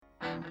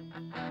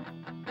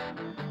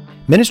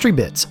Ministry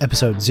Bits,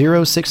 episode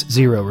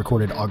 060,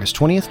 recorded August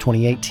 20th,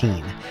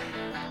 2018.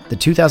 The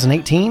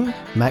 2018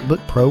 MacBook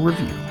Pro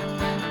review.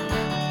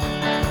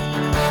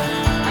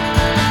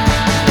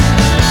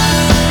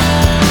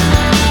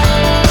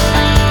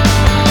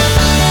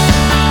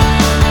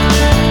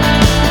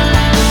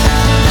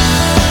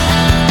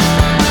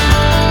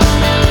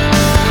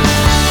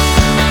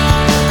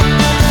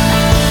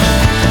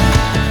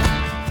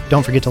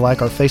 Don't forget to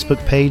like our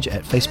Facebook page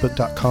at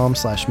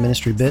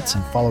facebook.com/ministrybits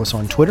and follow us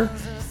on Twitter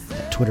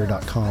at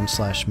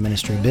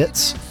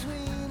twitter.com/ministrybits.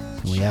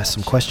 We asked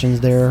some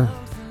questions there.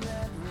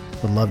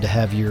 Would love to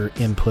have your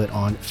input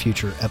on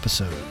future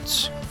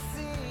episodes.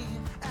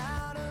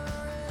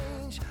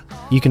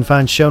 You can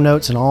find show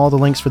notes and all the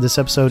links for this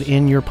episode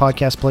in your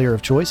podcast player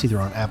of choice, either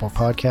on Apple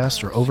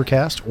Podcasts or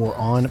Overcast or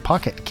on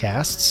Pocket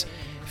Casts.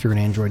 If you're an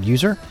Android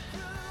user,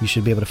 you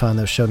should be able to find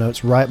those show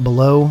notes right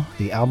below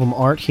the album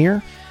art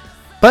here.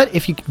 But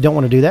if you don't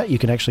want to do that, you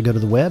can actually go to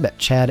the web at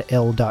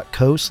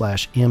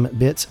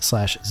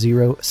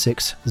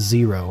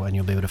chadl.co/mbits/060, and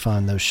you'll be able to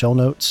find those show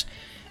notes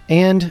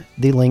and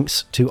the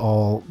links to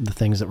all the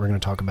things that we're going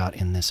to talk about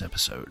in this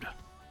episode.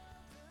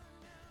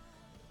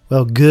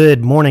 Well,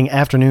 good morning,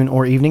 afternoon,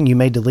 or evening. You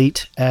may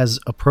delete as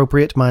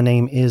appropriate. My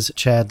name is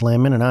Chad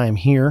Landman, and I am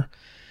here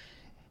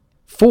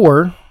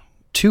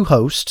to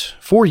host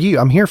for you.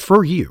 I'm here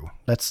for you.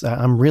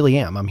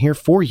 I'm here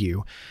for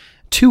you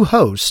to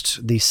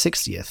host the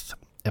 60th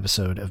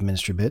episode of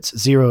Ministry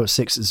Bits,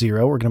 060.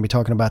 We're going to be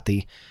talking about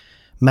the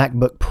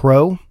MacBook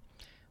Pro,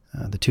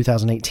 the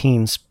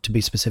 2018, to be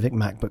specific,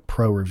 MacBook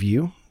Pro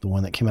review, the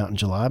one that came out in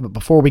July. But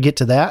before we get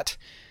to that,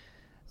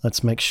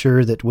 let's make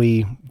sure that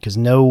because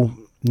no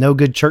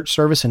good church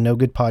service and no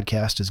good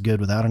podcast is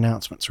good without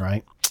announcements,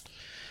 right?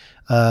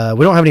 We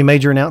don't have any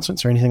major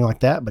announcements or anything like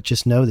that, but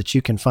just know that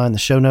you can find the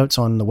show notes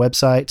on the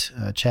website,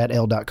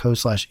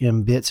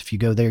 chadl.co/mbits. If you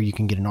go there, you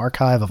can get an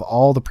archive of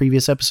all the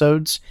previous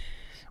episodes.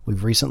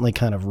 We've recently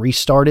kind of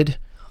restarted.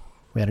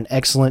 We had an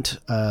excellent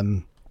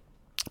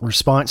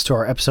response to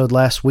our episode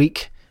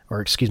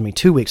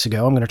 2 weeks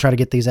ago. I'm going to try to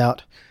get these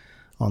out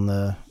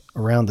on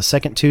around the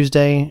second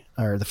Tuesday,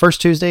 or the first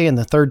Tuesday and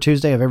the third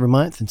Tuesday of every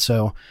month. And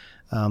so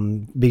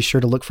be sure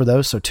to look for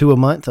those. So 2 a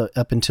month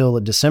up until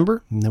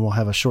December, and then we'll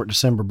have a short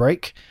December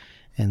break,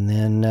 and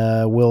then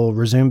we'll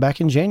resume back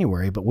in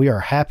January. But we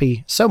are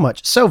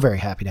so very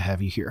happy to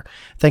have you here.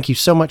 Thank you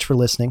so much for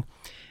listening.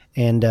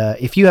 And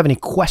if you have any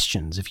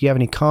questions, if you have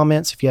any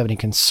comments, if you have any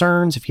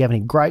concerns, if you have any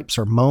gripes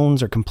or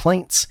moans or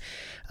complaints,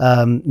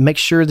 make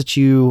sure that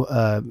you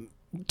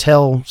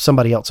tell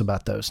somebody else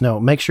about those. No,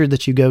 make sure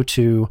that you go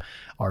to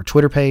our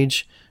Twitter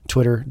page,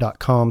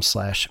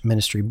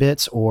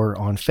 twitter.com/ministrybits, or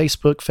on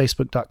Facebook,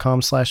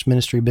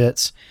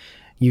 facebook.com/ministrybits.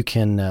 You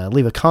can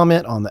leave a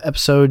comment on the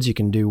episodes. You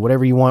can do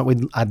whatever you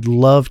want. I'd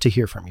love to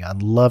hear from you.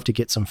 I'd love to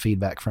get some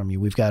feedback from you.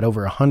 We've got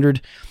over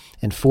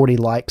 140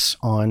 likes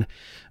on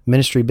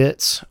Ministry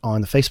Bits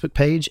on the Facebook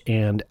page,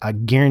 and I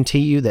guarantee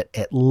you that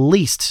at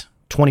least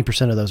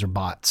 20% of those are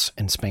bots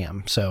and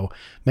spam. So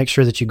make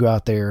sure that you go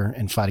out there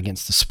and fight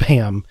against the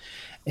spam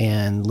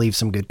and leave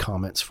some good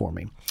comments for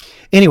me.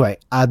 Anyway,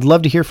 I'd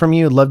love to hear from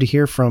you. I'd love to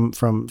hear from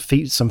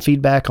some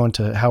feedback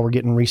onto how we're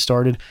getting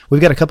restarted.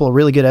 We've got a couple of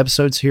really good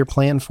episodes here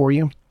planned for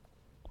you,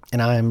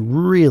 and I'm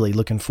really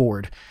looking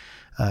forward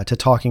to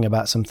talking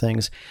about some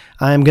things.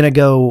 I'm going to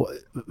go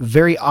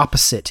very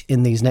opposite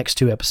in these next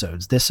 2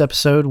 episodes. This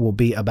episode will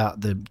be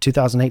about the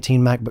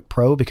 2018 MacBook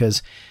Pro,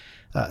 because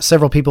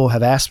several people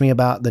have asked me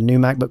about the new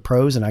MacBook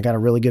Pros, and I got a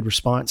really good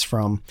response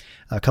from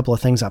a couple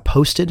of things I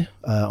posted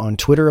on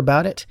Twitter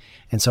about it.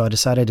 And so I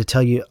decided to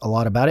tell you a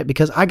lot about it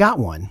because I got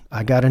one.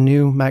 I got a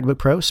new MacBook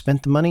Pro,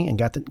 spent the money, and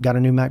got a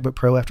new MacBook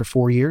Pro after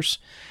 4 years.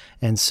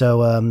 And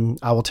so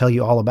I will tell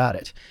you all about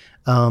it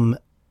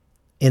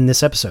in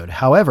this episode.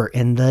 However,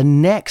 in the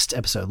next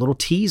episode, little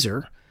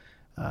teaser,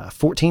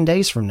 14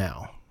 days from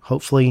now,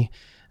 hopefully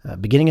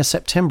beginning of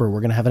September,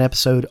 we're going to have an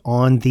episode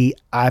on the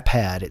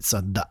iPad. It's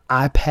the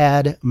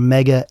iPad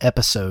Mega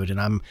episode,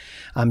 and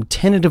I'm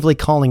tentatively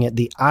calling it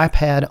the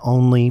iPad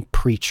Only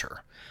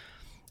Preacher.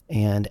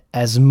 And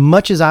as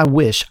much as I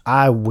wish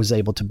I was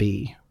able to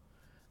be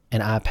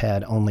an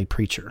iPad Only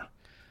Preacher,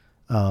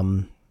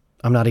 I'm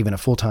not even a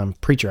full-time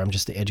preacher. I'm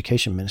just the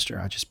education minister.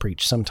 I just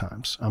preach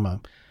sometimes. I'm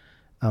not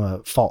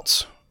a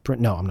false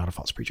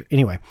preacher.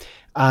 Anyway,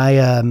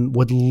 I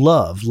would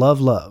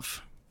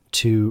love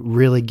to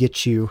really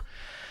get you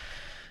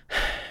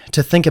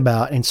to think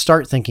about and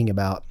start thinking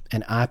about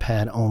an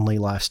iPad-only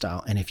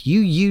lifestyle. And if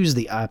you use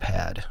the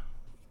iPad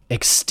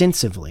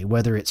extensively,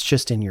 whether it's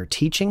just in your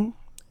teaching,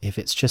 if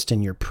it's just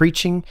in your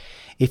preaching,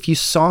 if you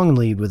song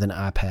lead with an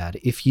iPad,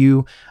 if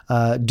you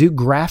do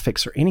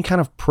graphics or any kind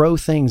of pro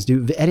things,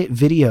 edit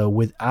video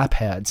with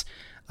iPads,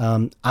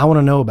 I want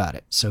to know about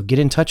it. So get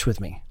in touch with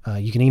me.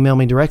 You can email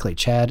me directly,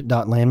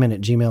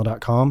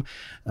 chad.landman@gmail.com.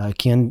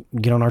 Can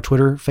get on our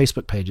Twitter,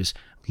 Facebook pages.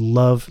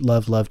 Love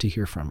to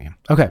hear from you.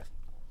 Okay.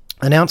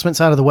 Announcements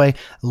out of the way.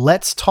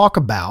 Let's talk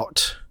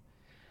about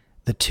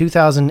the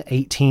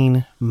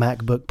 2018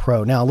 MacBook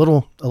Pro. Now, a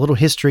little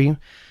history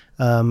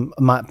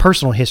my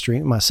personal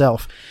history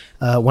myself.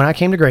 When I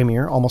came to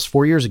Graymuir almost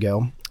 4 years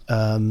ago,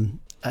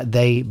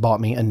 they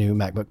bought me a new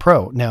MacBook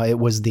Pro. Now it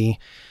was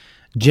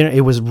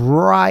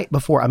right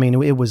before,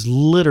 it was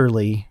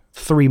literally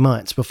 3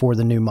 months before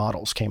the new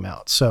models came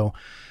out. So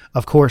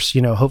of course,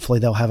 hopefully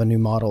they'll have a new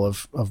model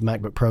of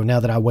MacBook Pro. Now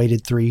that I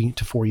waited 3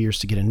 to 4 years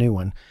to get a new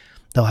one,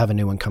 they'll have a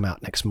new one come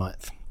out next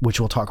month, which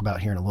we'll talk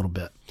about here in a little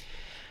bit.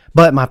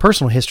 But my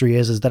personal history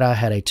is that I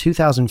had a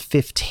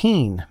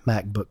 2015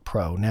 MacBook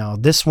Pro. Now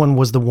this one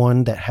was the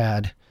one that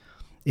had,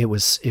 it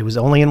was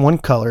only in one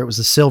color. It was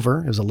the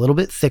silver. It was a little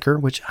bit thicker,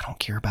 which I don't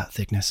care about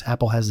thickness.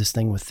 Apple has this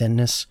thing with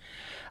thinness.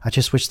 I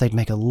just wish they'd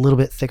make a little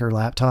bit thicker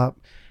laptop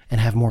and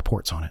have more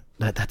ports on it.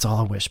 That's all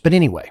I wish. But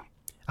anyway,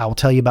 I will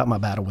tell you about my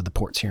battle with the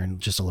ports here in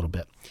just a little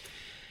bit.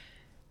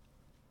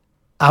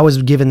 I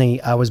was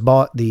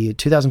bought the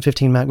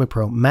 2015 MacBook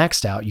Pro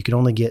maxed out. You could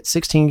only get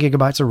 16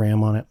 gigabytes of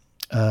RAM on it.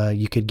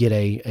 You could get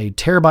a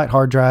terabyte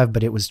hard drive,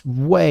 but it was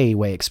way,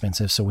 way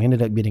expensive. So we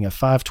ended up getting a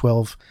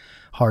 512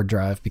 hard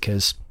drive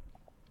because,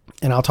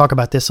 and I'll talk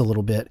about this a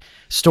little bit,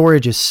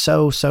 storage is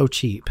so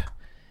cheap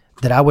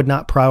that I would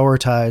not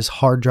prioritize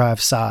hard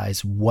drive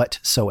size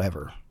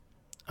whatsoever.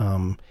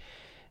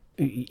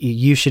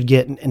 You should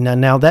get,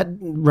 now that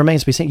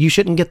remains to be seen, you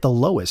shouldn't get the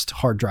lowest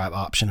hard drive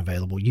option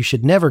available. You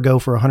should never go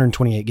for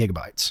 128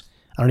 gigabytes.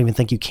 I don't even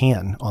think you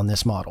can on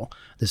this model,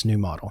 this new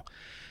model.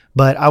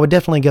 But I would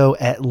definitely go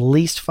at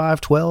least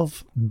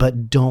 512,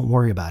 but don't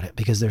worry about it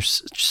because their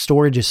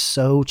storage is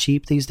so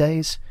cheap these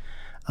days.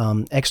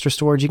 Extra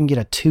storage, you can get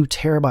a 2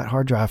 terabyte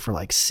hard drive for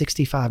like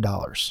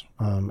 $65.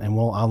 And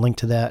I'll link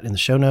to that in the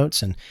show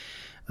notes, and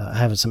I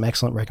have some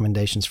excellent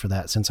recommendations for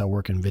that since I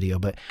work in video,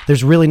 but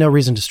there's really no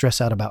reason to stress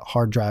out about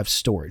hard drive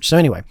storage. So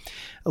anyway,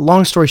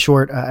 long story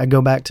short, I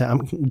go back to,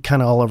 I'm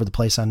kind of all over the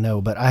place, I know,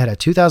 but I had a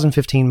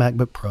 2015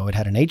 MacBook Pro. It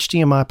had an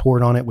HDMI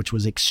port on it, which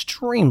was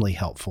extremely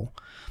helpful.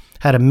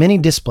 Had a mini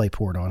display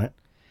port on it,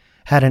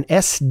 had an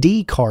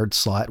SD card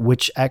slot,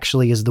 which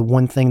actually is the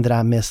one thing that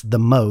I miss the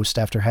most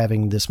after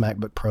having this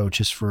MacBook Pro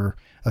just for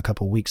a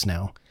couple weeks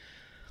now.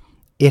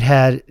 It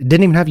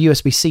didn't even have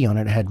USB-C on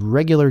it. It had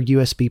regular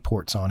USB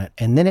ports on it.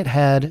 And then it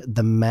had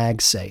the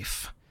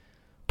MagSafe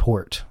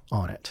port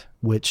on it,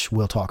 which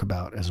we'll talk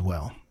about as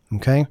well.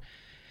 Okay.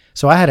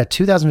 So I had a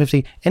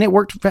 2015 and it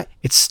worked.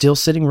 It's still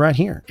sitting right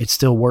here. It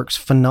still works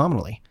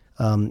phenomenally.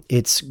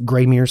 It's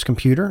Graymuir's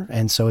computer,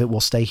 and so it will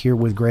stay here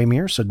with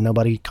Graymuir, so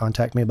nobody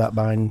contact me about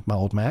buying my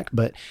old Mac,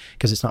 but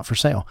because it's not for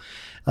sale.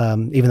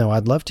 Even though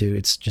I'd love to,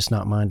 it's just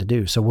not mine to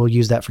do. So we'll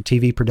use that for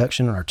TV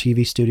production in our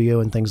TV studio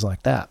and things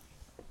like that.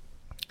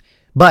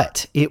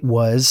 But it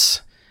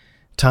was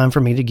time for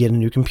me to get a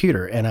new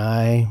computer, and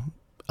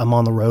I'm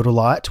on the road a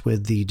lot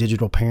with the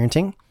digital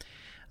parenting.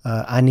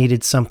 I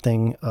needed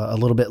something a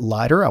little bit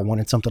lighter. I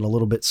wanted something a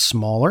little bit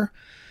smaller.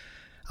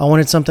 I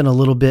wanted something a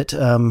little bit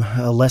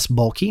less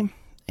bulky,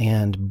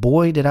 and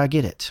boy, did I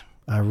get it.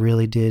 I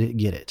really did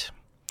get it.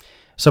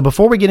 So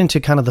before we get into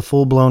kind of the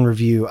full-blown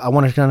review, I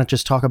want to kind of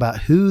just talk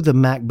about who the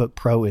MacBook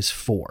Pro is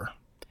for.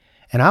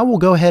 And I will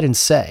go ahead and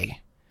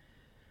say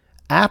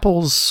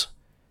Apple's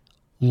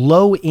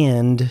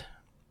low-end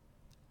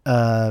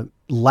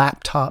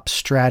laptop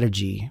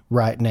strategy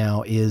right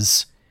now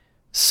is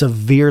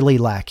severely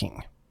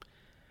lacking.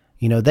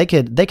 They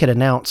could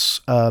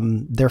announce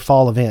their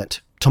fall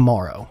event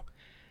tomorrow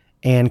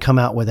and come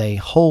out with a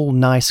whole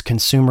nice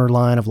consumer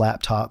line of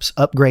laptops,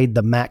 upgrade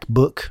the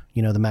MacBook,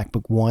 the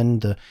MacBook One,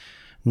 the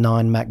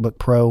non-MacBook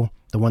Pro,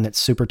 the one that's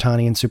super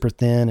tiny and super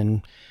thin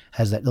and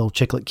has that little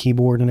chiclet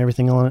keyboard and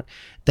everything on it.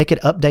 They could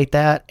update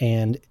that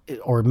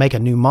or make a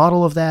new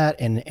model of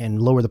that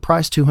and lower the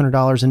price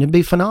 $200, and it'd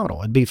be phenomenal.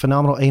 It'd be a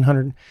phenomenal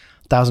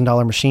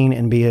 $800,000 machine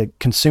and be a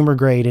consumer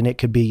grade, and it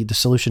could be the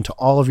solution to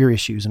all of your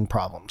issues and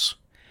problems.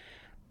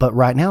 But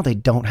right now they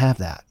don't have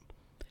that.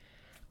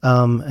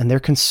 And their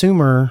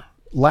consumer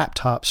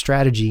laptop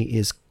strategy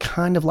is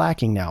kind of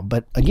lacking now.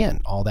 But again,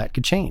 all that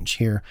could change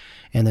here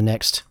in the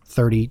next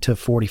 30 to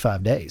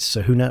 45 days.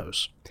 So who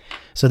knows?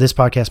 So this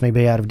podcast may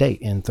be out of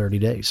date in 30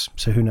 days.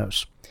 So who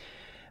knows?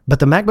 But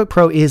the MacBook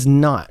Pro is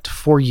not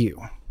for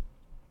you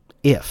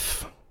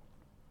if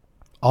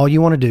all you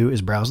want to do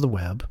is browse the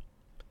web,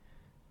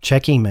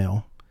 check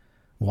email,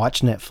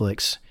 watch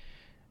Netflix,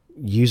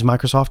 use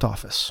Microsoft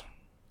Office.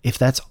 If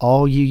that's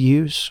all you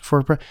use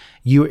for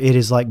it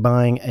is like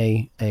buying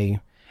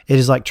it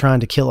is like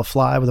trying to kill a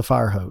fly with a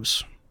fire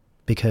hose,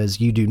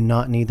 because you do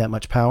not need that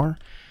much power.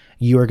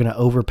 You are going to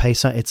overpay.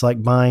 It's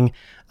like buying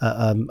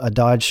a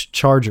Dodge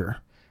Charger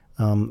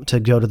to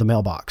go to the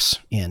mailbox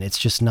in. It's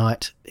just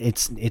not.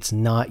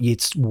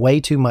 It's way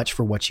too much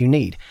for what you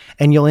need,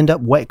 and you'll end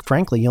up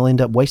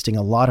wasting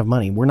a lot of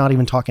money. We're not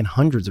even talking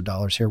hundreds of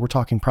dollars here. We're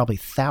talking probably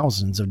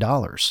thousands of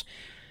dollars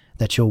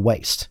that you'll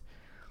waste.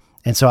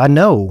 And so I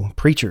know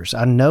preachers,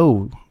 I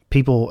know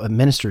people,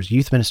 ministers,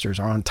 youth ministers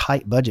are on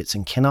tight budgets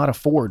and cannot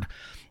afford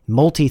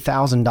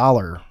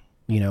multi-$1,000,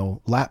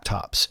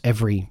 laptops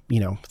every,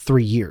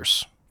 3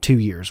 years, 2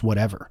 years,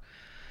 whatever.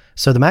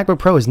 So the MacBook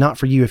Pro is not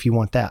for you if you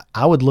want that.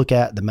 I would look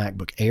at the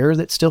MacBook Air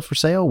that's still for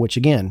sale, which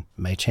again,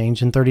 may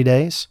change in 30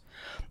 days.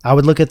 I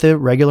would look at the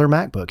regular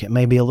MacBook. It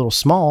may be a little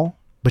small,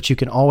 but you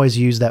can always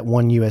use that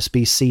one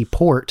USB-C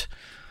port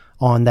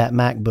on that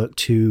MacBook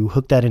to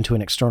hook that into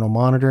an external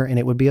monitor, and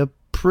it would be a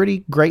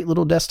pretty great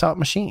little desktop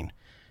machine.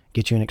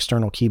 Get you an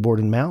external keyboard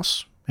and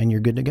mouse, and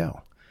you're good to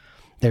go.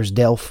 There's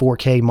Dell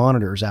 4K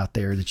monitors out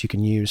there that you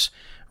can use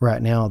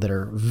right now that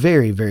are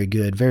very, very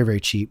good, very, very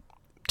cheap.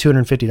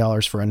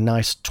 $250 for a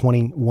nice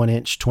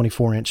 21-inch,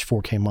 24-inch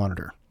 4K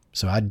monitor.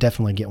 So I'd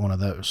definitely get one of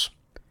those.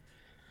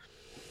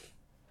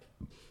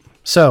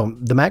 So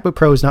the MacBook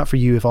Pro is not for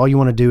you if all you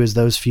want to do is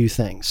those few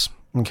things,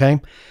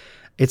 okay?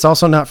 It's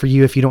also not for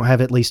you if you don't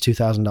have at least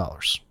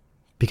 $2,000,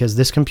 because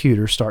this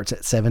computer starts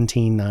at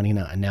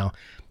 $1,799. Now,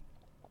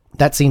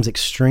 that seems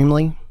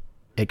extremely,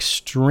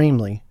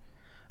 extremely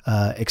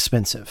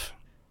expensive.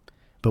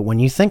 But when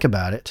you think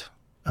about it,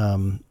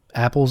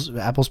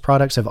 Apple's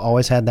products have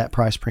always had that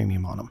price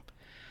premium on them.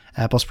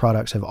 Apple's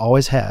products have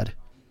always had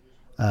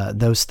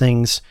those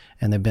things,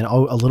 and they've been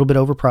a little bit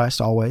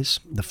overpriced always.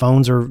 The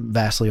phones are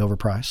vastly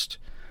overpriced.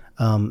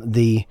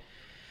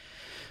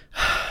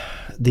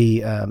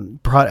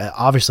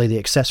 Obviously the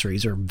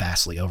accessories are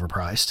vastly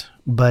overpriced,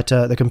 but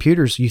the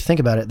computers, you think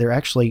about it, they're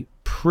actually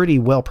pretty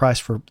well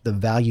priced for the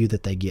value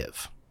that they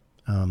give.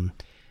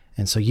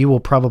 And so you will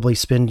probably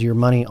spend your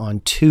money on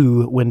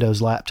 2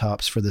 Windows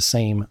laptops for the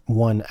same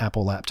one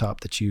Apple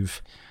laptop that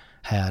you've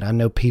had. I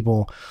know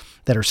people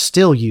that are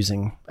still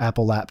using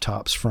Apple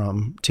laptops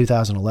from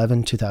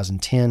 2011,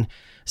 2010,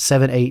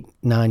 7, 8,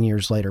 9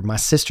 years later. My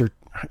sister,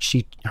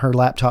 her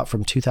laptop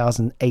from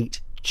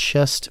 2008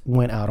 just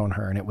went out on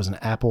her, and it was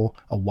a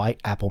white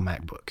Apple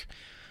MacBook.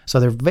 So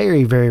they're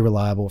very, very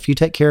reliable. If you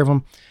take care of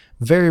them,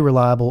 very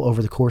reliable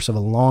over the course of a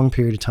long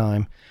period of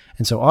time.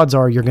 And so odds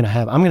are you're going to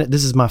have,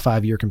 this is my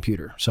 5-year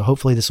computer. So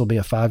hopefully this will be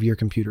a 5-year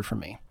computer for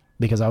me,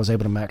 because I was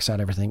able to max out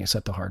everything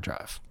except the hard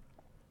drive.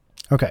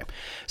 Okay,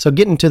 so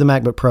getting to the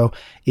MacBook Pro,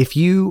 if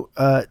you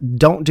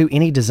don't do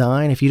any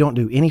design, if you don't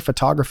do any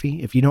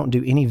photography, if you don't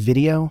do any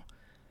video,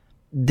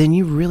 then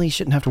you really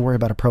shouldn't have to worry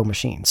about a Pro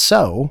machine.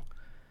 So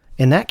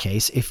in that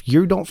case, if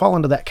you don't fall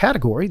into that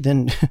category,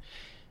 then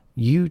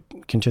you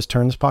can just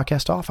turn this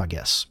podcast off, I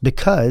guess,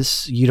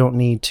 because you don't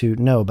need to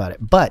know about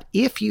it. But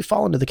if you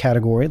fall into the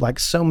category, like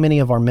so many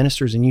of our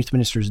ministers and youth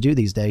ministers do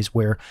these days,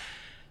 where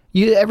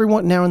every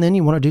now and then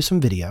you want to do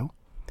some video,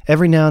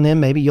 every now and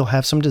then maybe you'll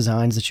have some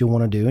designs that you'll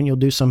want to do, and you'll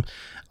do some,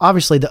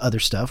 obviously the other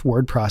stuff,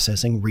 word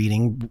processing,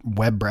 reading,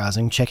 web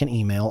browsing, checking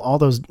email, all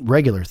those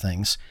regular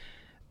things.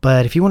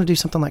 But if you want to do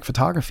something like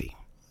photography,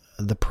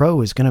 the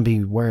Pro is going to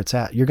be where it's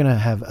at. You're going to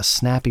have a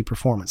snappy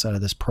performance out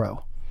of this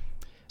Pro.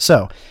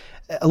 So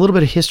a little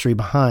bit of history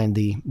behind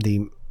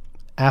the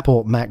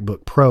Apple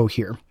MacBook Pro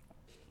here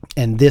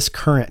and this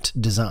current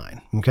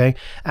design. Okay.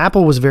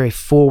 Apple was very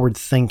forward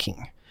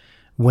thinking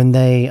when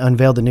they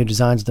unveiled the new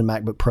designs of the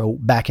MacBook Pro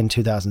back in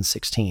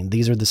 2016.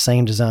 These are the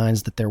same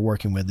designs that they're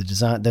working with.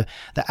 The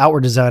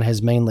outward design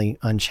has mainly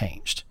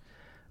unchanged.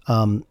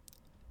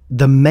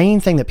 The main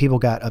thing that people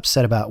got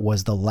upset about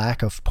was the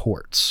lack of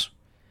ports.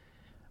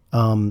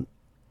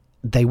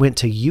 They went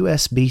to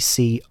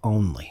USB-C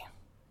only.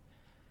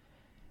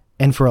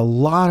 And for a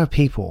lot of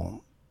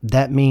people,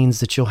 that means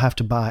that you'll have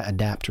to buy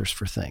adapters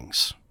for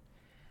things.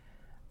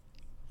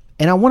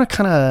 And I want to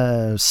kind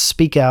of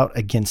speak out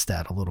against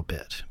that a little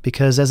bit,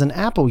 because as an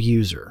Apple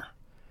user,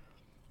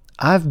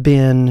 I've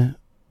been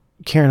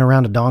carrying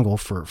around a dongle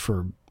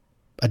for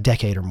a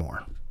decade or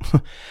more.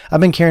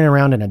 I've been carrying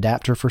around an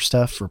adapter for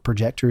stuff, for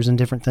projectors and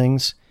different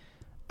things,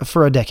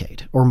 for a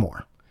decade or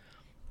more.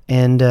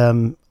 And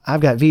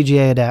I've got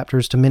VGA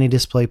adapters to mini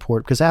display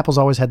port, because Apple's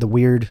always had the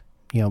weird,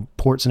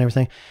 ports and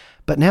everything.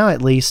 But now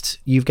at least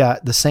you've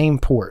got the same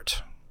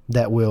port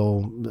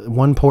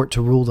one port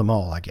to rule them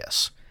all, I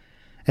guess.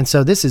 And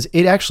so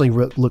it actually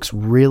looks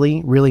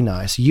really, really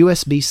nice.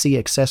 USB-C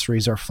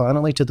accessories are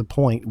finally to the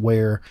point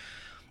where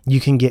you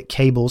can get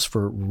cables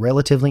for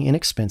relatively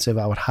inexpensive.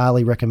 I would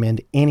highly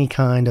recommend any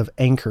kind of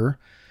Anker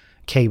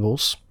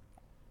cables.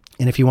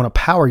 And if you want to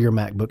power your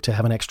MacBook to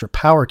have an extra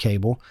power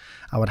cable,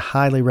 I would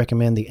highly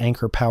recommend the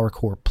Anker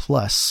PowerCore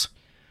Plus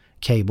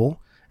cable.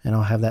 And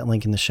I'll have that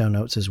link in the show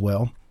notes as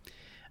well.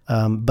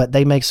 But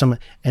they make some,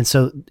 and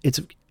so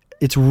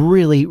it's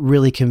really,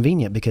 really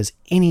convenient, because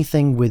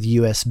anything with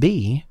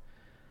USB-C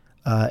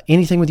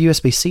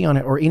on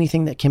it, or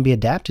anything that can be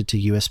adapted to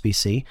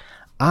USB-C,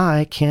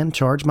 I can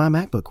charge my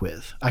MacBook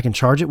with. I can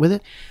charge it with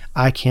it.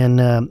 I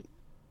can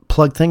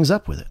plug things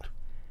up with it.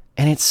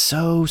 And it's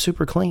so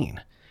super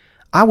clean.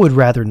 I would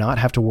rather not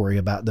have to worry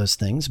about those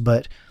things,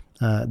 but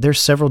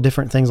there's several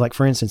different things. Like,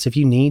 for instance, if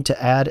you need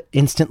to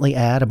instantly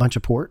add a bunch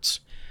of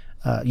ports,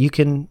 you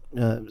can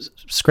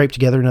scrape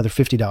together another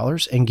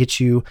 $50 and get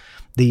you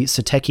the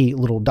Satechi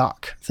little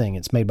dock thing.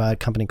 It's made by a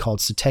company called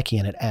Satechi,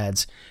 and it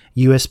adds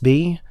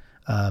USB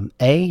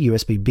A,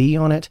 USB B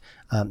on it.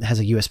 It has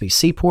a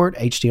USB-C port,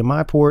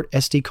 HDMI port,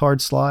 SD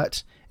card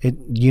slot.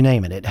 You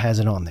name it, it has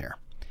it on there.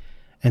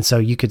 And so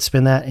you could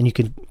spin that, and you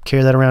could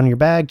carry that around in your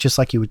bag just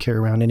like you would carry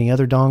around any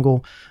other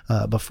dongle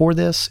before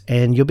this,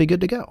 and you'll be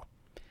good to go.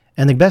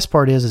 And the best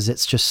part is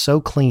it's just so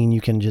clean.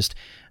 You can just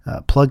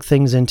plug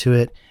things into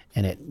it.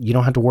 and you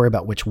don't have to worry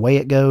about which way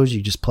it goes.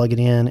 You just plug it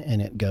in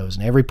and it goes.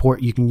 And every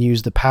port, you can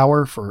use the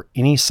power for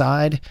any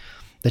side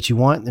that you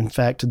want. In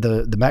fact,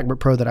 the MacBook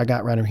Pro that I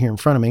got right here in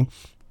front of me,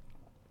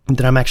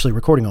 that I'm actually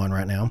recording on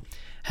right now,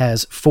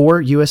 has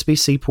 4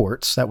 USB-C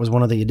ports. That was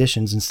one of the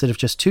additions. Instead of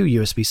just 2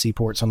 USB-C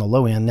ports on the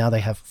low end, now they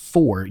have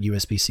 4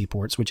 USB-C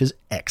ports, which is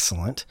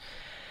excellent.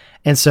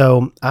 And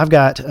so I've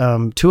got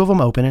 2 of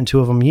them open and 2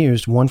 of them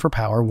used, one for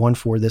power, one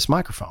for this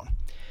microphone.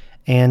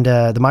 And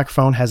the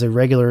microphone has a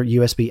regular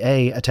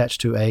USB-A attached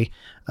to a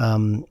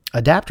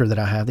adapter that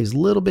I have, these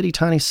little bitty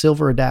tiny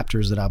silver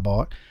adapters that I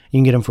bought. You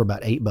can get them for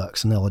about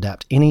 $8, and they'll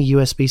adapt any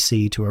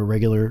USB-C to a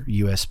regular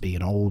USB,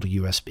 an old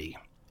USB.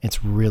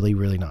 It's really,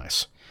 really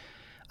nice.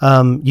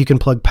 You can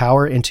plug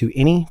power into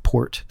any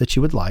port that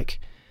you would like,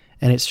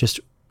 and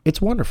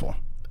it's wonderful.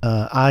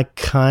 I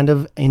kind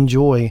of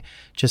enjoy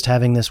just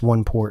having this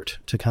one port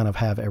to kind of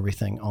have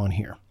everything on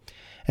here.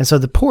 And so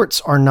the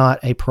ports are not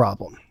a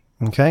problem,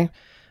 okay?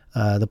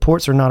 The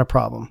ports are not a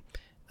problem.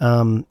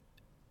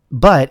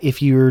 But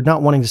if you're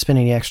not wanting to spend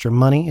any extra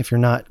money, if you're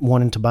not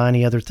wanting to buy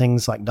any other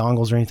things like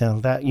dongles or anything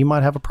like that, you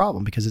might have a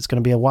problem because it's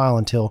going to be a while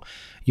until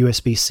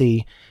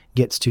USB-C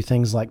gets to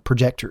things like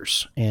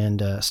projectors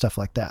and stuff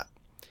like that.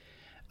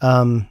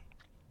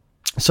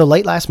 So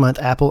late last month,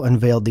 Apple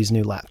unveiled these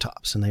new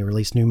laptops, and they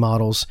released new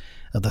models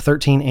of the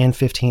 13 and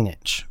 15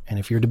 inch. And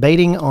if you're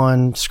debating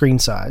on screen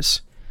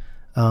size,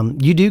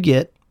 you do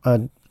get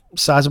a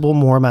sizable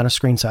more amount of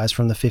screen size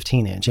from the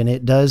 15 inch, and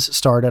it does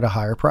start at a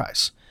higher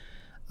price.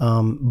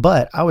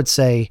 But I would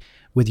say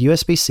with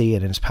USB-C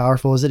and as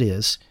powerful as it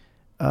is,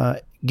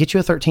 get you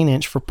a 13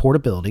 inch for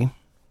portability,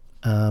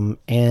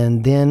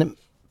 and then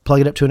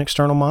plug it up to an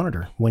external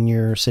monitor when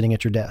you're sitting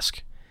at your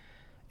desk.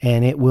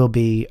 And it will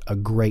be a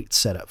great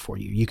setup for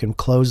you. You can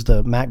close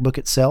the MacBook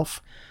itself,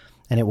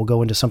 and it will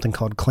go into something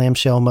called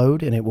clamshell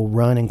mode, and it will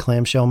run in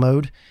clamshell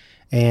mode,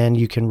 and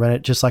you can run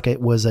it just like it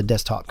was a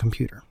desktop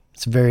computer.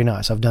 It's very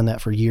nice. I've done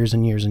that for years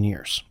and years and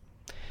years.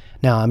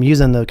 Now, I'm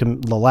using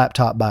the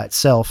laptop by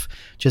itself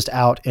just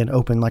out and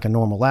open like a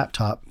normal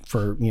laptop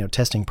for,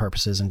 testing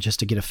purposes and just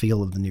to get a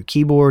feel of the new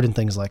keyboard and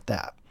things like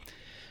that.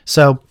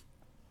 So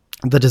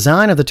the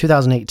design of the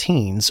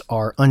 2018s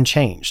are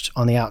unchanged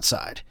on the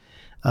outside.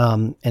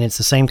 And it's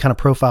the same kind of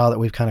profile that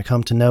we've kind of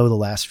come to know the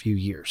last few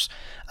years.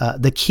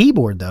 The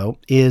keyboard, though,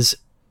 is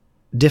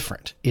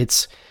different.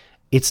 It's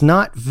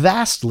not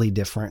vastly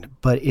different,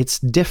 but it's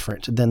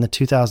different than the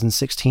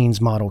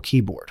 2016's model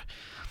keyboard.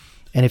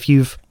 And if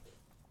you've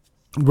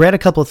read a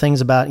couple of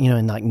things about,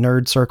 in like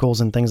nerd circles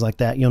and things like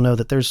that, you'll know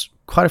that there's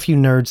quite a few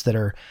nerds that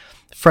are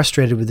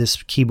frustrated with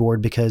this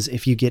keyboard because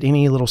if you get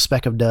any little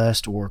speck of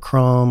dust or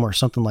crumb or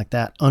something like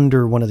that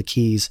under one of the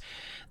keys,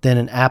 then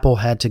an Apple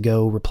had to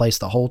go replace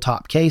the whole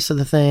top case of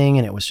the thing,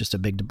 and it was just a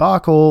big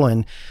debacle.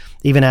 And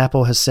even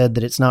Apple has said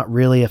that it's not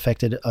really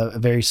affected a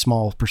very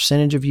small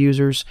percentage of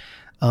users.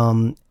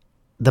 The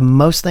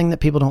most thing that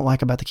people don't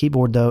like about the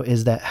keyboard, though,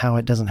 is that how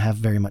it doesn't have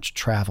very much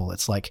travel.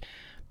 It's like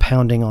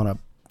pounding on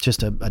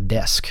just a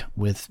desk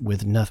with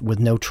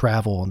no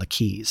travel on the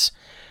keys.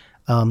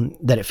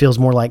 That it feels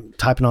more like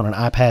typing on an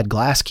iPad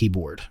glass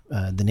keyboard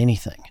than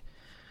anything.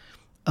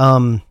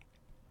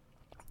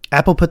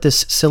 Apple put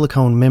this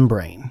silicone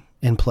membrane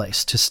in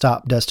place to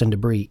stop dust and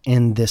debris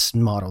in this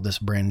model, this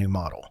brand new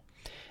model.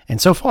 And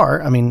so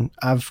far,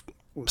 I've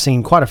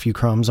seen quite a few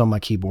crumbs on my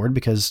keyboard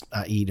because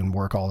I eat and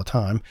work all the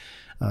time.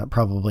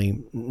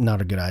 Probably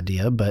not a good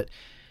idea, but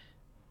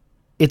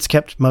it's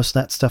kept most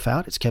of that stuff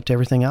out. It's kept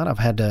everything out.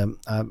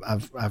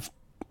 I've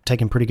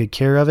taken pretty good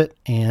care of it,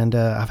 and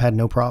I've had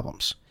no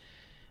problems.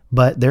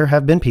 But there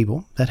have been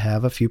people that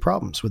have a few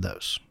problems with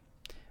those.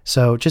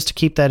 So just to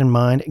keep that in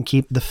mind and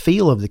keep the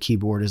feel of the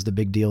keyboard is the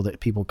big deal that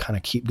people kind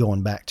of keep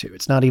going back to.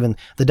 It's not even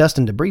the dust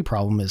and debris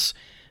problem is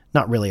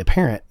not really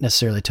apparent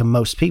necessarily to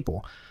most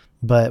people,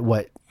 but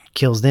what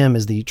kills them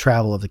is the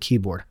travel of the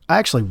keyboard. I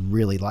actually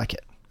really like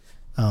it.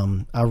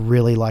 I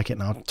really like it,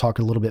 and I'll talk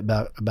a little bit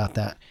about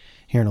that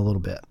here in a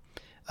little bit.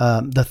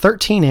 The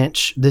 13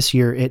 inch this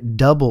year, it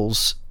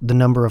doubles the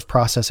number of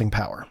processing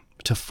power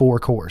to 4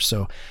 cores.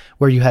 So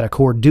where you had a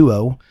Core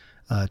Duo,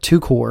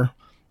 2-core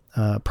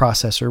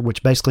processor,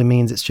 which basically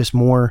means it's just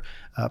more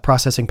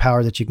processing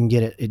power that you can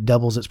get. It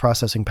doubles its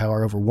processing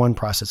power over 1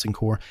 processing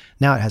core.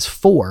 Now it has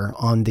 4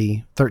 on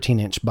the 13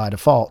 inch by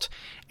default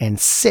and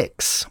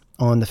 6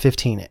 on the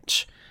 15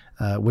 inch,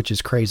 which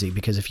is crazy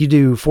because if you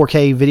do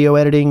 4K video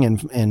editing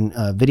and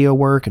video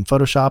work and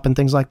Photoshop and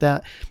things like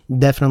that,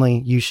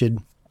 definitely you should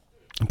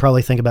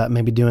probably think about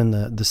maybe doing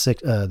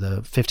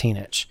the 15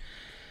 inch.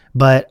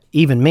 But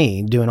even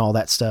me doing all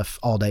that stuff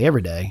all day,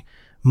 every day,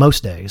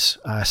 most days,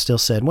 I still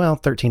said, well,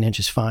 13 inch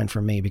is fine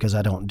for me because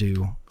I don't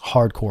do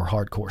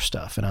hardcore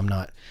stuff, and I'm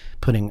not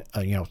putting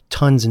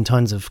tons and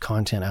tons of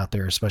content out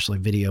there, especially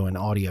video and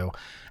audio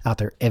out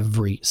there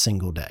every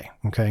single day.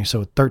 Okay,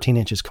 so 13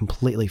 inch is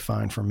completely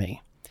fine for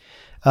me.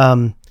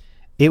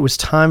 It was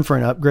time for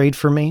an upgrade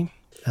for me.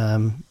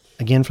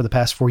 Again, for the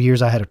past 4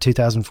 years, I had a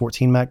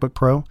 2014 MacBook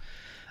Pro.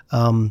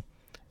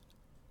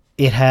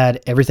 It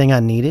had everything I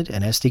needed: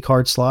 an SD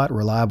card slot,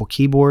 reliable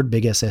keyboard,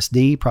 big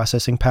SSD,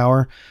 processing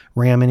power,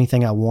 RAM,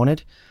 anything I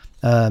wanted.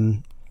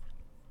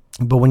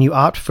 But when you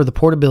opt for the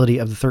portability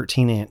of the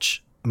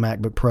 13-inch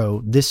MacBook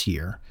Pro this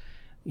year,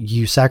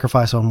 you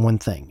sacrifice on one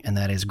thing, and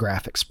that is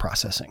graphics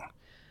processing.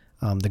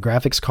 The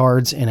graphics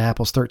cards in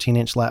Apple's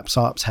 13-inch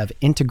laptops have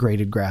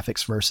integrated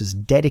graphics versus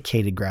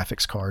dedicated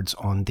graphics cards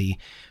on the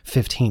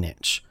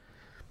 15-inch,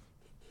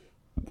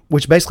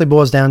 which basically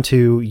boils down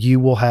to you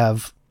will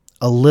have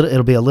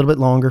it'll be a little bit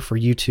longer for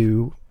you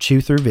to chew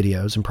through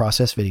videos and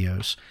process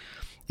videos.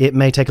 It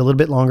may take a little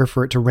bit longer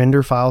for it to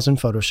render files in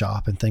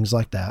Photoshop and things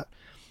like that.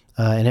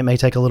 And it may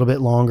take a little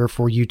bit longer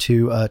for you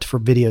for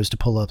videos to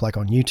pull up, like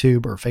on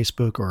YouTube or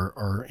Facebook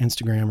or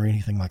Instagram or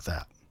anything like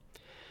that.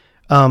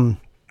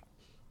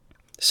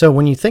 So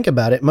when you think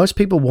about it, most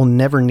people will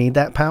never need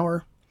that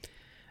power,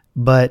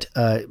 but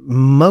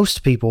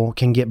most people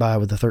can get by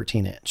with the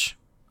 13-inch.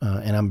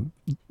 And I'm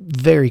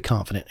very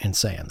confident in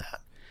saying that.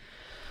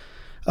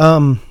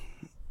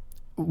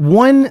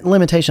 One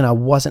limitation I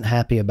wasn't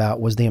happy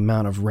about was the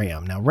amount of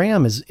RAM. Now,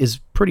 RAM is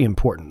pretty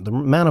important. The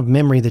amount of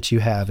memory that you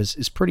have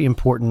is pretty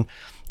important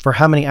for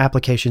how many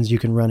applications you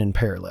can run in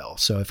parallel.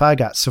 So if I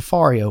got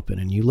Safari open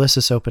and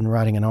Ulysses open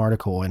writing an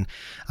article, and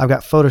I've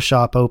got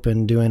Photoshop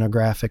open doing a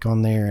graphic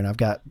on there, and I've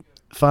got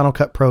Final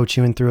Cut Pro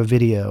chewing through a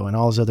video and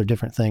all those other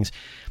different things,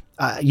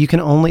 you can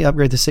only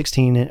upgrade the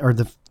 16 or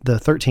the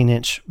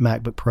 13-inch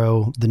MacBook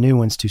Pro, the new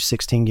ones, to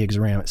 16 gigs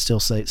of RAM. It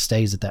still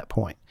stays at that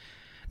point.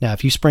 Now,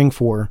 if you spring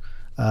for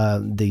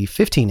the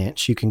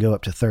 15-inch, you can go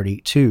up to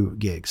 32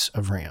 gigs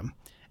of RAM,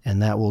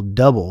 and that will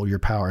double your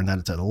power, and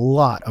that's a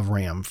lot of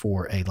RAM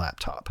for a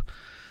laptop.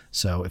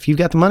 So if you've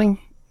got the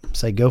money,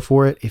 say go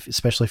for it,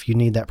 especially if you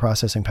need that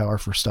processing power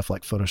for stuff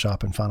like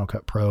Photoshop and Final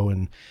Cut Pro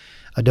and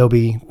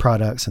Adobe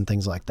products and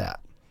things like that.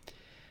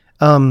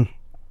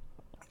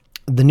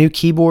 The new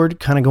keyboard,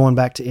 kind of going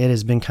back to it,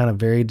 has been kind of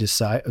very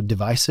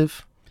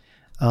divisive,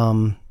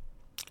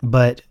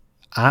 but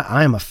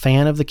I am a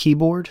fan of the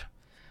keyboard.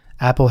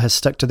 Apple has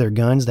stuck to their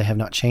guns. They have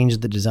not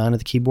changed the design of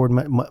the keyboard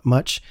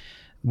much.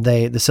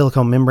 The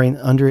silicone membrane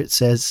under it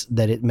says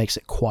that it makes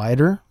it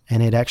quieter,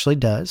 and it actually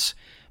does,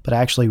 but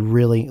I actually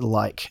really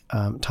like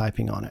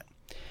typing on it.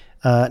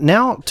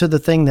 Now to the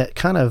thing that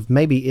kind of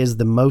maybe is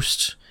the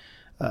most,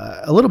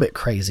 a little bit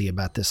crazy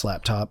about this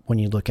laptop when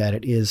you look at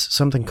it, is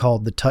something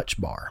called the Touch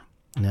Bar.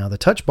 Now, the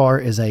Touch Bar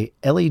is a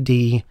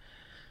LED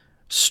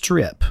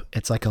strip.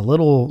 It's like a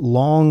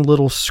long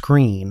little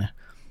screen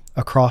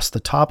across the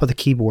top of the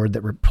keyboard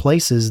that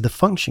replaces the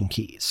function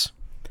keys.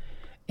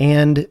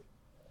 And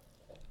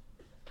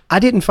I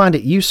didn't find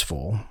it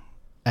useful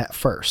at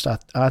first.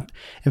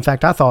 In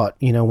fact, I thought,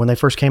 when they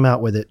first came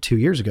out with it 2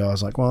 years ago, I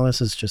was like, well,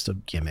 this is just a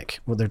gimmick.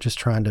 Well, they're just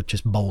trying to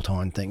just bolt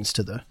on things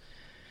to the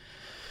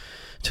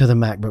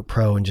MacBook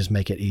Pro and just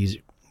make it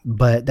easy.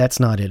 But that's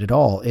not it at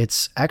all.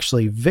 It's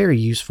actually very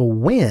useful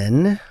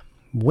when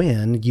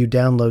you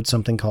download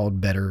something called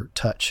Better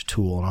Touch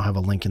Tool, and I'll have a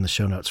link in the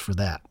show notes for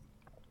that.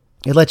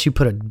 It lets you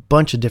put a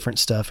bunch of different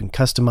stuff and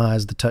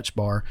customize the touch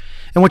bar.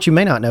 And what you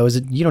may not know is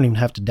that you don't even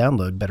have to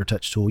download Better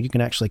Touch Tool. You can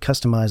actually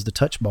customize the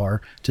touch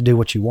bar to do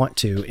what you want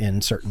to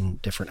in certain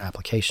different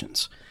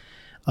applications.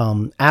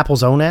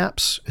 Apple's own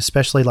apps,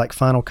 especially like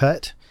Final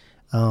Cut,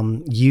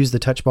 use the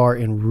touch bar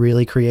in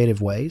really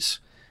creative ways.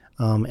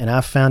 And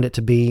I've found it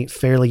to be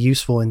fairly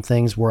useful in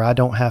things where I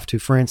don't have to,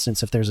 for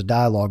instance, if there's a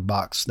dialog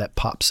box that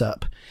pops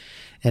up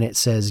and it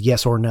says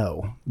yes or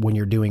no when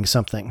you're doing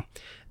something,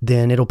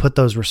 then it'll put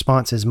those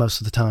responses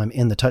most of the time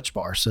in the touch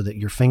bar so that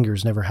your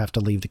fingers never have to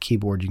leave the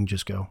keyboard. You can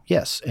just go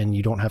yes, and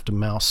you don't have to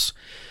mouse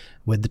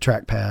with the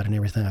trackpad and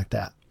everything like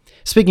that.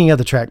 Speaking of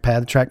the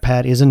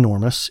trackpad is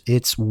enormous.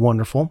 It's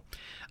wonderful.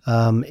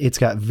 It's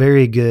got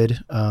very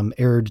good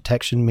error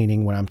detection,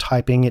 meaning when I'm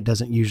typing, it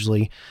doesn't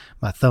usually,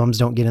 my thumbs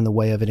don't get in the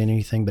way of it and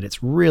anything, but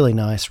it's really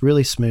nice,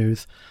 really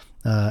smooth.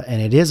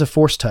 And it is a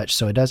force touch,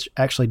 so it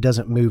actually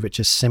doesn't move. It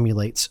just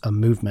simulates a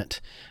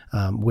movement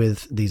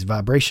with these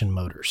vibration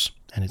motors,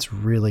 and it's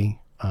really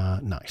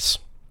nice.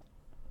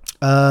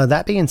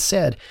 That being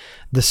said,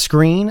 the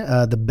screen,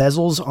 the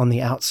bezels on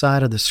the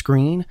outside of the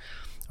screen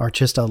are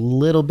just a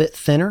little bit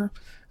thinner.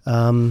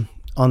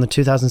 On the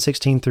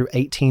 2016 through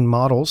 18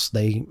 models,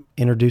 they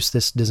introduced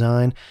this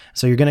design.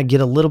 So you're going to get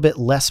a little bit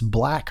less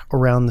black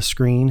around the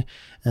screen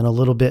and a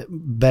little bit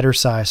better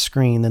size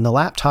screen. Then the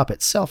laptop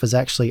itself is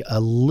actually a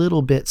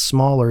little bit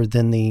smaller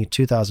than the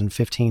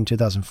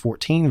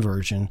 2015-2014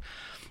 version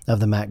of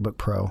the MacBook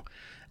Pro.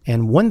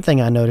 And one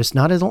thing I noticed,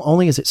 not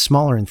only is it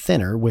smaller and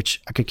thinner,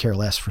 which I could care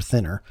less for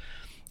thinner,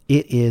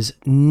 it is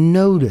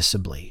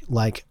noticeably,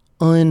 like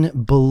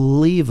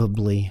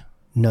unbelievably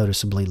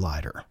noticeably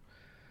lighter.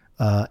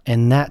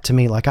 And that to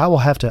me, like I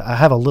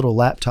have a little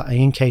laptop,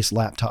 in-case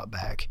laptop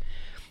bag.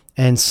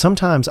 And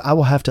sometimes I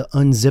will have to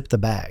unzip the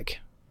bag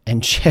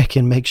and check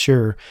and make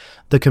sure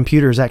the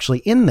computer is actually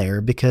in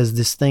there because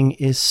this thing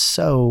is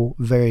so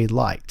very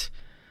light.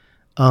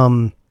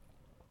 I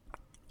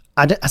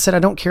said I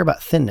don't care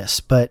about thinness,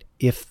 but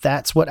if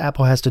that's what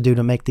Apple has to do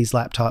to make these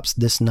laptops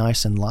this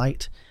nice and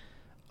light,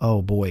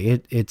 oh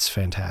boy, it's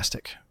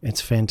fantastic. It's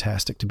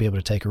fantastic to be able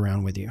to take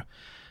around with you.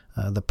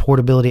 The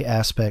portability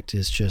aspect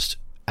is just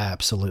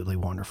absolutely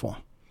wonderful.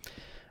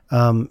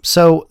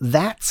 So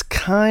that's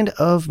kind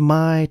of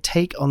my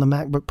take on the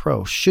MacBook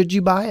Pro. Should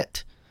you buy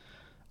it?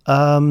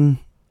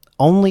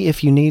 Only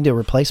if you need a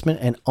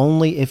replacement, and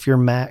only if your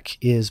Mac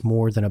is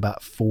more than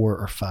about 4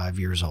 or 5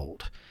 years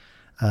old,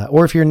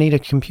 or if you need a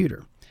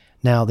computer.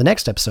 Now, the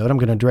next episode, I'm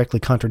going to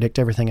directly contradict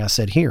everything I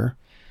said here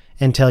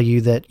and tell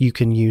you that you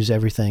can use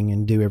everything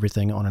and do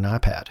everything on an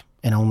iPad,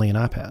 and only an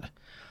iPad.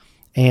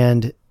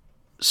 And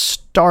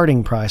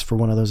starting price for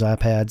one of those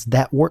iPads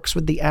that works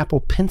with the Apple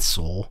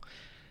Pencil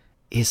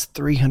is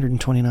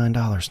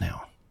 $329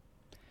 now.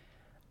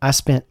 I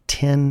spent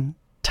 10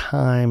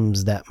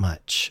 times that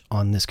much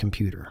on this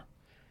computer,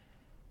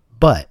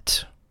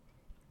 but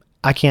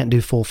I can't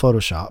do full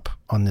Photoshop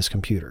on this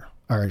computer,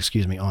 or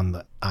excuse me, on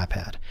the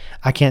iPad.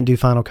 I can't do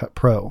Final Cut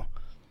Pro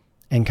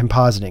and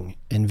compositing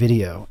and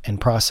video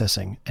and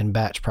processing and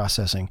batch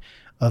processing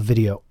of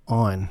video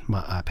on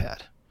my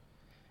iPad.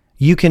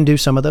 You can do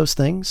some of those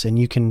things, and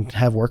you can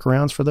have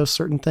workarounds for those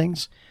certain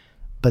things.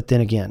 But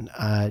then again,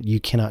 you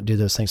cannot do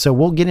those things. So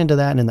we'll get into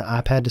that in the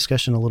iPad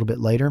discussion a little bit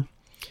later.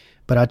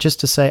 But just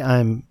to say,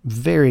 I'm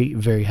very,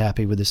 very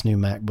happy with this new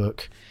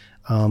MacBook.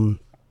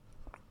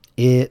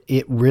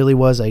 It really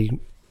was a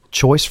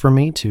choice for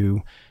me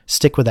to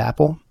stick with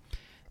Apple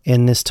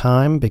in this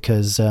time,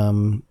 because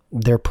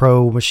their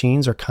Pro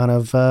machines are kind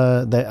of,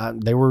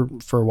 they were,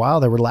 for a while,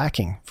 they were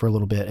lacking for a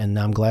little bit. And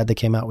I'm glad they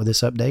came out with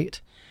this update.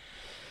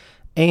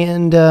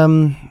 And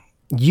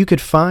you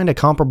could find a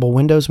comparable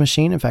Windows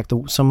machine. In fact,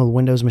 some of the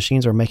Windows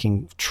machines are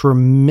making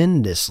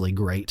tremendously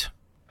great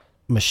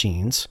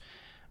machines.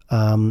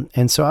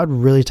 And so I'd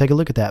really take a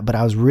look at that. But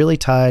I was really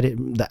tied.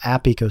 The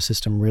app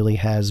ecosystem really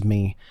has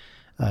me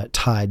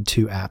tied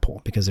to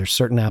Apple, because there's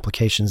certain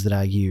applications that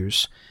I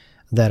use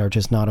that are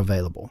just not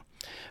available.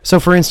 So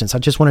for instance, I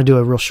just want to do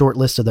a real short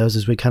list of those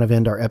as we kind of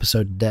end our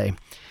episode today.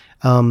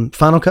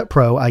 Final Cut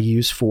Pro I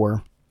use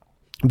for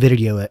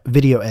video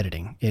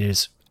editing. It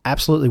is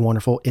absolutely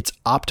wonderful. It's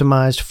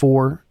optimized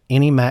for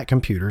any Mac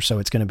computer, so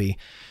it's going to be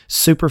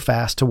super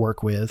fast to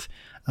work with.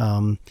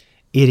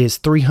 It is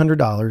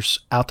 $300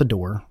 out the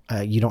door.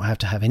 You don't have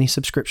to have any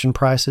subscription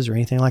prices or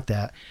anything like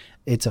that.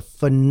 It's a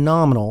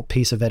phenomenal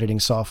piece of editing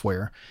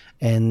software,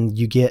 and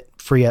you get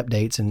free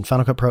updates, and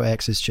Final Cut Pro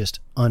X is just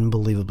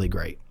unbelievably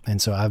great.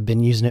 And so I've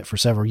been using it for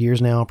several years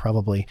now,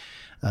 probably,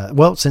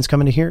 since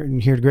coming to here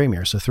to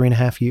Graymere, so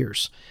 3.5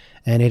 years.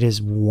 And it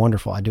is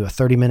wonderful. I do a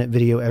 30-minute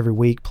video every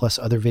week, plus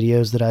other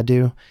videos that I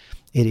do.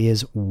 It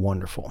is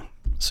wonderful.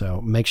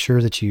 So make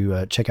sure that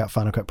you check out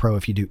Final Cut Pro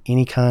if you do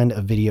any kind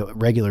of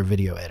regular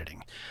video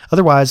editing.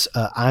 Otherwise,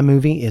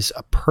 iMovie is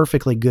a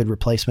perfectly good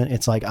replacement.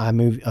 It's like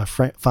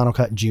Final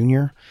Cut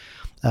Junior.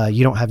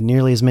 You don't have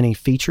nearly as many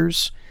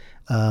features,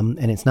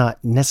 and it's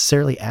not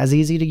necessarily as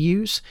easy to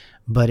use,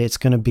 but it's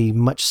going to be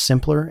much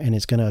simpler, and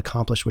it's going to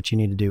accomplish what you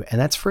need to do. And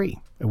that's free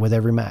with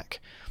every Mac.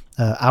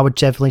 I would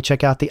definitely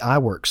check out the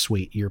iWork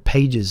suite, your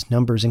Pages,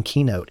 Numbers, and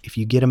Keynote. If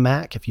you get a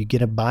Mac, if you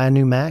buy a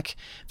new Mac,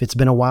 if it's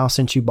been a while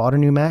since you bought a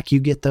new Mac, you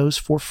get those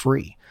for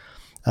free.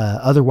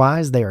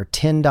 Otherwise, they are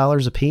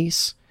 $10 a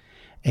piece,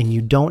 and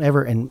you don't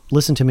ever, and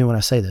listen to me when I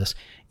say this,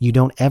 you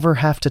don't ever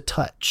have to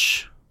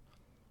touch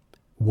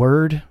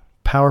Word,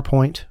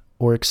 PowerPoint,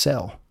 or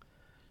Excel.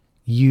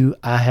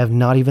 I have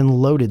not even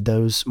loaded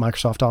those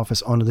Microsoft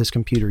Office onto this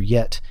computer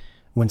yet.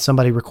 When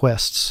somebody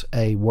requests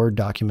a Word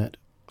document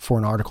for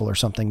an article or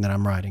something that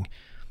I'm writing,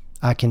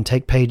 I can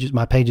take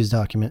my Pages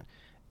document,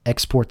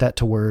 export that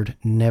to Word,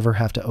 never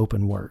have to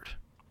open Word.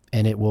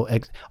 And it will,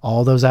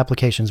 all those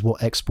applications will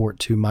export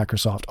to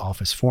Microsoft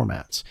Office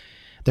formats.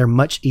 They're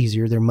much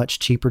easier. They're much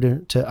cheaper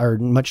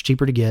much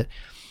cheaper to get.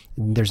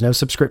 There's no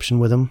subscription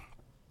with them,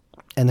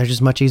 and they're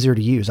just much easier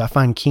to use. I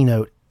find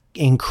Keynote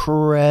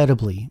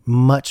incredibly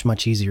much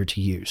easier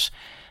to use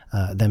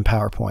than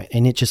PowerPoint,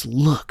 and it just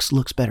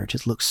looks better. It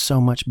just looks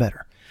so much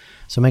better.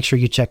 So make sure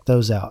you check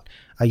those out.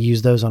 I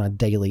use those on a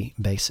daily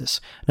basis.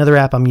 Another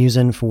app I'm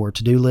using for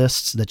to-do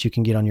lists that you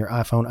can get on your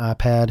iPhone,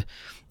 iPad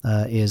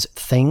is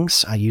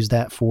Things. I use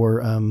that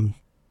for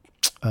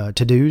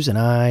to-dos, and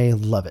I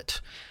love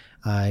it.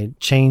 I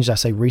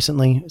say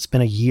recently, it's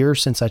been a year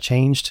since I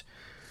changed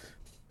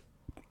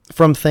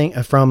from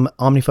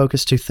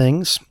OmniFocus to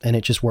Things, and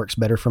it just works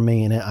better for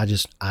me, and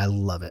I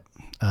love it.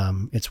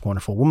 It's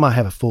wonderful. We might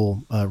have a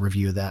full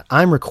review of that.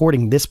 I'm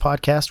recording this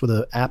podcast with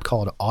an app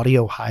called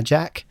Audio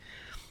Hijack.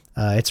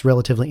 It's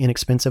relatively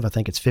inexpensive. I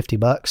think it's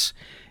 $50.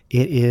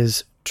 It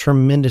is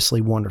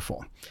tremendously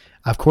wonderful.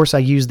 Of course, I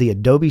use the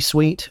Adobe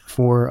suite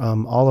for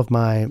all of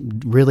my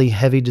really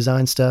heavy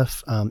design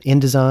stuff,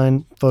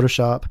 InDesign,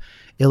 Photoshop,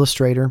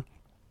 Illustrator.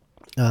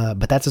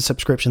 But that's a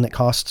subscription that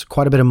costs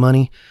quite a bit of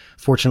money.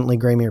 Fortunately,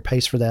 Graymere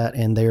pays for that,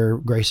 and they're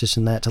gracious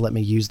in that to let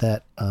me use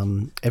that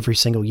every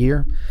single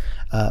year.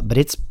 But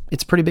it's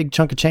a pretty big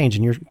chunk of change,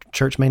 and your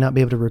church may not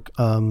be able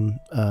to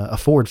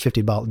afford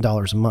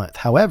 $50 a month.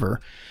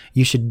 However,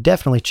 you should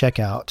definitely check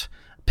out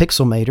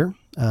Pixelmator.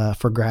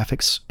 for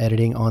graphics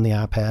editing on the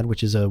iPad,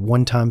 which is a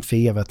one-time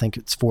fee of, I think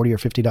it's $40 or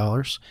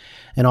 $50.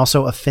 And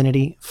also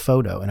Affinity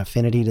Photo and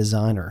Affinity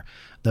Designer.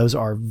 Those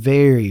are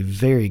very,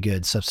 very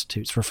good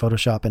substitutes for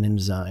Photoshop and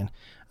InDesign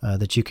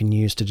that you can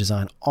use to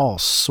design all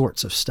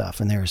sorts of stuff.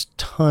 And there's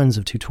tons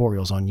of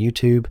tutorials on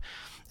YouTube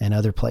and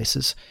other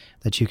places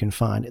that you can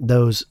find.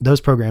 Those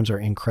programs are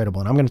incredible.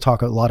 And I'm going to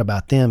talk a lot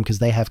about them because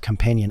they have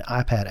companion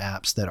iPad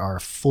apps that are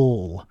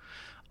full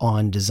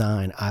on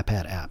design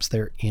iPad apps.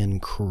 They're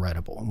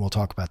incredible. And we'll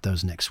talk about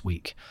those next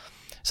week.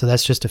 So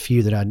that's just a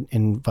few that I'd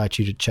invite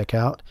you to check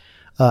out.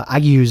 I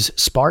use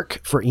Spark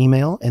for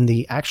email, and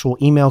the actual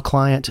email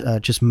client,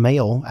 just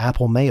Mail,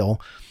 Apple Mail,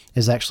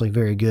 is actually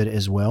very good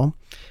as well.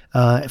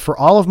 For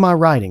all of my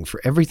writing, for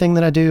everything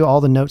that I do,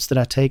 all the notes that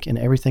I take and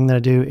everything that I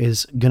do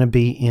is going to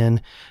be in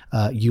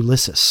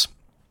Ulysses.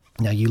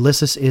 Now,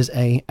 Ulysses is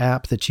a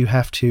app that you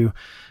have to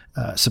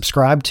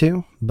subscribe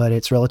to, but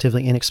it's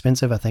relatively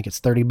inexpensive. I think it's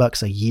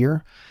 $30 a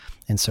year.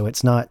 And so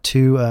it's not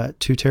too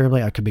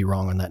terribly, I could be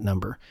wrong on that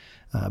number.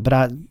 But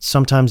I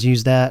sometimes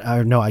use that.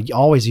 I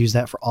always use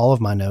that for all of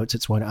my notes.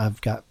 It's when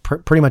I've got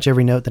pretty much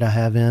every note that I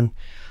have in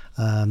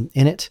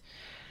it.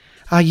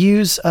 I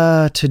use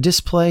to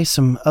display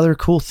some other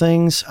cool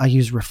things. I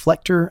use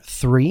Reflector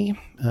 3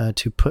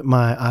 to put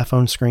my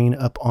iPhone screen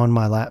up on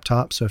my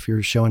laptop. So if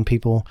you're showing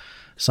people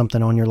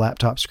something on your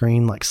laptop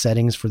screen, like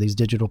settings for these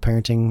digital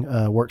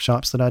parenting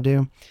workshops that I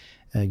do,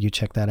 you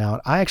check that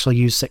out. I actually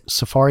use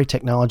Safari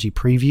Technology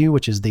Preview,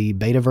 which is the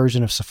beta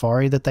version of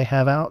Safari that they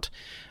have out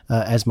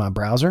as my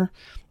browser.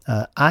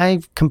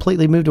 I've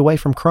completely moved away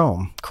from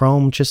Chrome.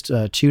 Chrome just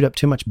chewed up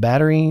too much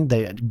battery.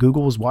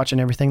 Google was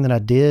watching everything that I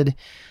did.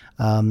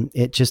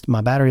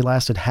 My battery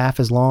lasted half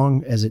as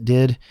long as it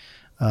did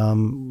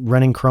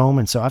running Chrome.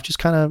 And so I've just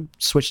kind of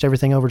switched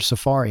everything over to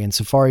Safari. And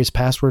Safari's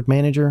password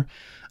manager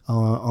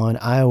on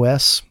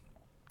iOS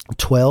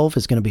 12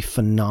 is going to be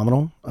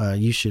phenomenal.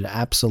 You should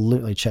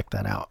absolutely check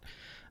that out.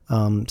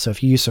 So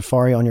if you use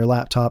Safari on your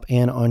laptop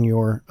and on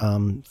your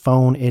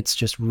phone, it's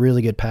just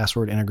really good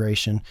password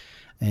integration.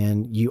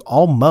 And you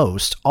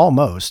almost,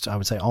 I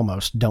would say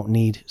almost, don't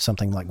need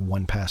something like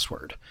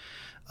 1Password.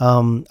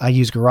 I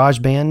use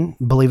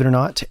GarageBand, believe it or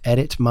not, to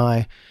edit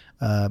my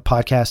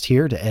podcast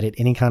here, to edit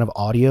any kind of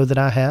audio that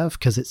I have,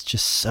 because it's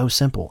just so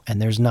simple. And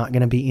there's not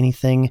going to be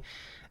anything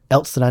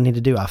else that I need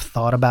to do. I've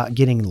thought about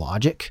getting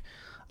Logic.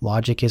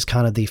 Logic is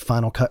kind of the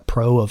Final Cut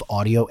Pro of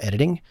audio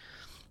editing,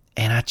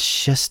 and I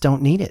just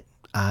don't need it.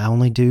 I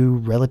only do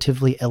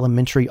relatively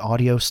elementary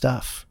audio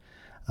stuff.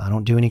 I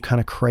don't do any kind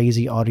of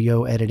crazy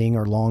audio editing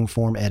or long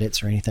form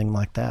edits or anything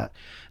like that.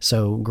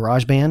 So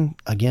GarageBand,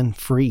 again,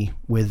 free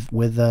with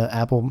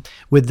Apple,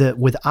 with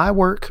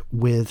iWork,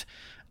 with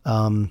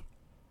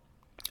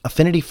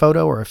Affinity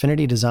Photo or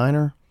Affinity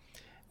Designer,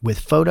 with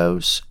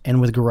Photos,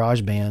 and with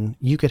GarageBand,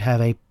 you could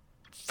have a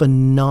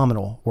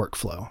phenomenal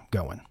workflow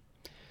going.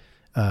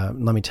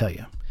 Let me tell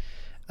you.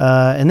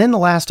 And then the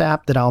last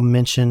app that I'll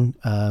mention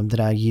that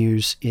I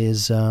use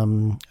is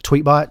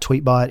Tweetbot.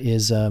 Tweetbot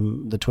is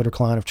the Twitter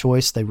client of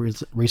choice. They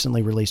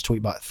recently released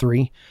Tweetbot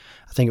 3.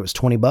 I think it was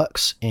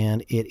 $20,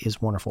 and it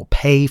is wonderful.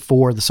 Pay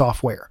for the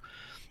software.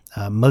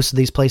 Most of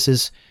these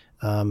places,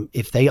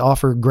 if they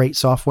offer great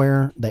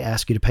software, they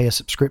ask you to pay a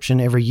subscription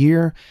every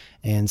year,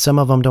 and some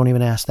of them don't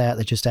even ask that.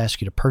 They just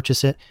ask you to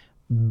purchase it.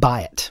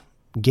 Buy it.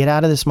 Get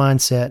out of this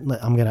mindset.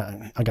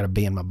 I got to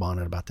be in my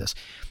bonnet about this.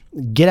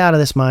 Get out of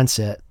this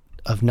mindset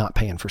of not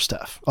paying for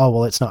stuff. Oh,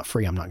 well, it's not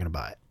free, I'm not going to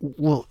buy it.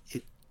 Well,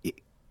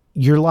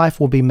 your life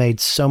will be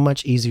made so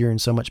much easier and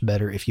so much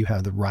better if you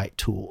have the right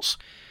tools.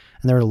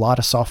 And there are a lot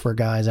of software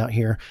guys out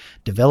here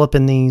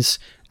developing these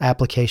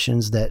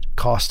applications that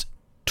cost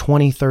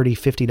 $20, $30,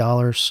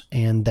 $50,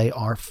 and they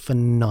are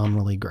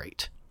phenomenally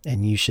great.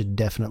 And you should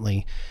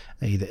definitely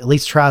either at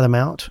least try them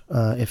out.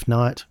 If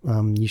not,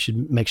 you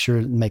should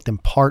make them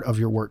part of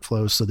your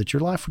workflows so that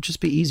your life will just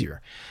be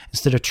easier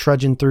instead of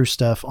trudging through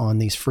stuff on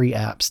these free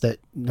apps that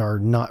are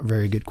not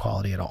very good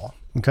quality at all.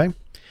 Okay.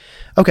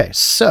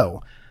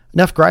 So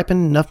enough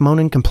griping, enough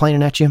moaning,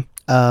 complaining at you.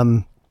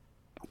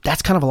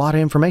 That's kind of a lot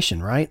of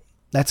information, right?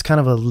 That's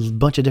kind of a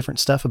bunch of different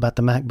stuff about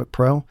the MacBook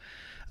Pro.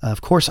 Of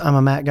course, I'm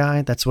a Mac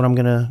guy. That's what I'm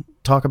going to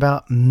talk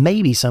about.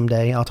 Maybe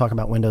someday I'll talk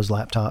about Windows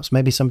laptops.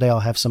 Maybe someday I'll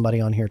have somebody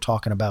on here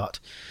talking about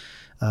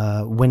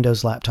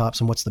Windows laptops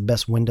and what's the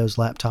best Windows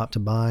laptop to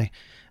buy.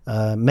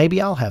 Maybe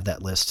I'll have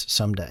that list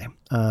someday.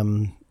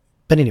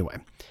 But anyway,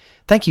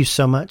 thank you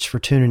so much for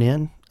tuning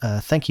in.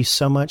 Thank you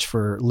so much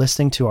for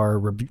listening to our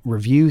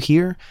review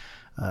here,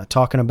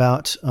 talking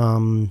about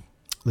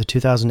the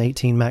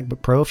 2018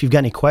 MacBook Pro. If you've got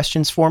any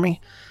questions for me,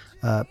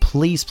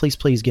 please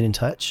get in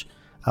touch.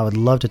 I would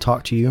love to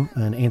talk to you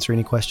and answer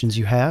any questions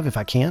you have if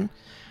I can.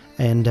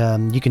 And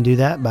you can do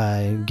that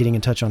by getting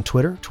in touch on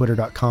Twitter,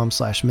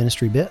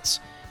 twitter.com/ministrybits,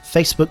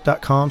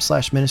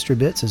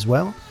 facebook.com/ministrybits as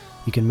well.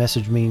 You can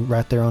message me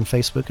right there on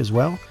Facebook as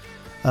well.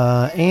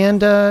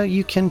 And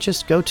you can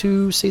just go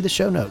to see the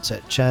show notes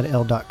at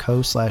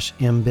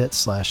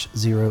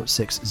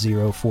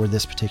chadl.co/mbits/060 for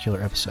this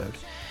particular episode.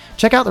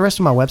 Check out the rest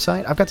of my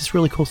website. I've got this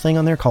really cool thing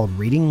on there called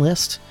Reading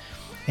List.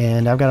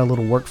 And I've got a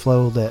little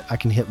workflow that I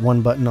can hit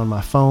one button on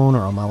my phone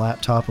or on my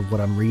laptop of what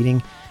I'm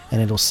reading,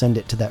 and it'll send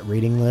it to that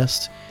reading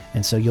list.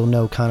 And so you'll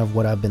know kind of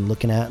what I've been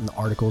looking at and the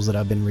articles that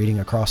I've been reading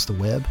across the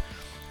web.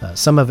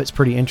 Some of it's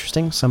pretty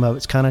interesting. Some of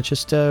it's kind of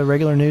just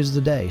regular news of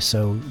the day.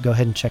 So go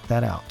ahead and check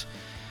that out.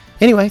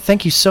 Anyway,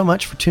 thank you so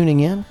much for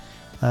tuning in.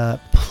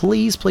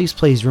 Please, please,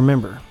 please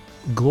remember,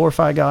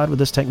 glorify God with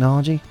this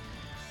technology.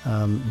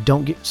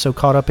 Don't get so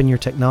caught up in your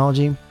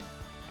technology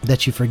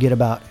that you forget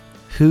about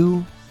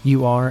who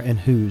you are and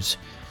whose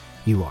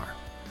you are.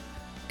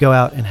 Go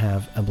out and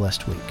have a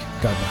blessed week.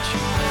 God bless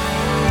you.